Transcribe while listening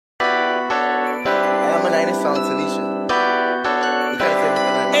song Teniesha. You gotta take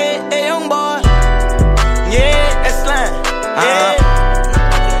me Hey, Youngboy. Yeah, that's slime. Yeah.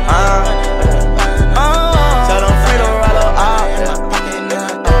 Tell them free to roll up.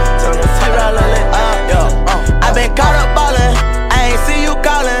 Tell them free to roll up. Yo, I been caught up ballin'. I ain't see you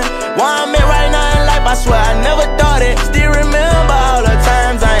callin'. Where I'm at right now in life, I swear I never thought it. Still remember all the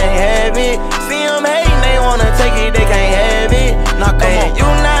times I ain't have it. See them hating, they wanna take it, they can't have it. Now come on, you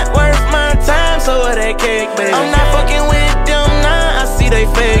not worth my time, so what that cake, baby? I'm not fucking with them now, I see they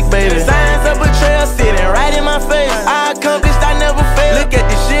fake, baby. Signs of betrayal sitting right in my face. I accomplished, I never failed. Look at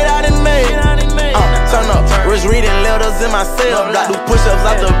the shit I done made. Turn up, was reading letters in my cell block. Do push-ups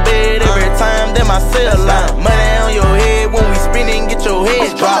out the bed every time, then my cell line. Money on your head when we spinning, get your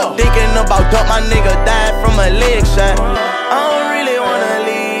head dropped. Thinking about dump, my nigga died from a leg shot. I don't really wanna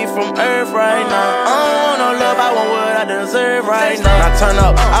leave from earth right now. I don't want no love, I want what I deserve right now. Now turn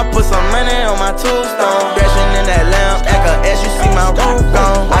up, I put some money on my tombstone. Crashing in that lamp, like a ass, you see my roof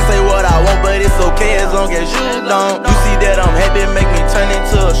gone. I say what I want, but it's okay as long as you don't. You see that I'm happy, make me turn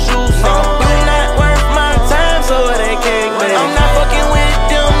into a shoe song. You not worth my time, so it ain't cake, baby. I'm not fucking with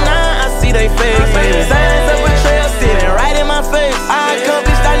them now, I see they fake, baby. Signs of betrayal sitting right in my face. I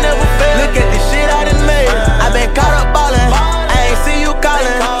accomplished, I never failed. Look at the shit I done made. I been caught up ballin', I ain't see you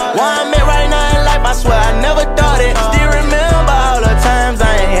callin'. Where I'm at right now in life, I swear I never thought it. Still remember all the times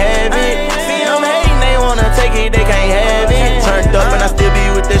I ain't have it. See them hating, they wanna take it, they can't have it. Turned up and I still be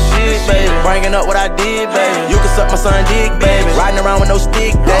with this shit, baby. Bringing up what I did, baby. You can suck my son dick, baby. Riding around with no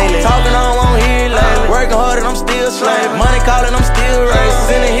stick daily. Talking on won't hear lately. Working hard and I'm still slave. Money calling, I'm still racing.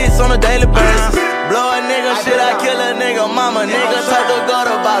 Sending hits on a daily basis. Blow a nigga, shit, I kill a nigga, mama. Nigga, talk to God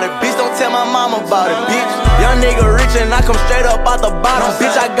about it. Bitch, don't tell my mama about it, bitch. Young nigga rich and I come straight up out the bottom.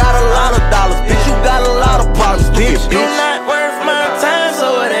 Bitch, I got a lot of dollars. Bitch, you got a lot of problems, bitch. You not worth my time,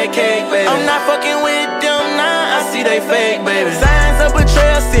 so it ain't cake, baby. I'm not fucking with them now, I see they fake, baby. Signs of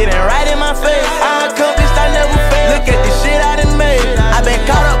betrayal sitting right in my face. I accomplished, I never failed. Look at the shit I done made. I been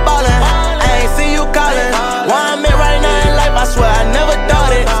caught up ballin', I ain't see you callin'. Where I'm at right now in life, I swear I never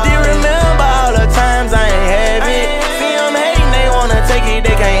thought it. Still remember all the times I ain't have it. See them hating, they wanna take it,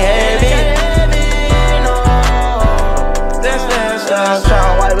 they can't have it. That's trying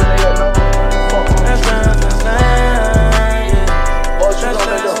to wipe a nigga up,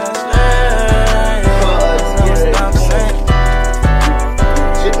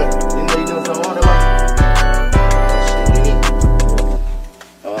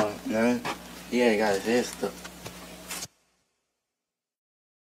 yeah, you got this stuff.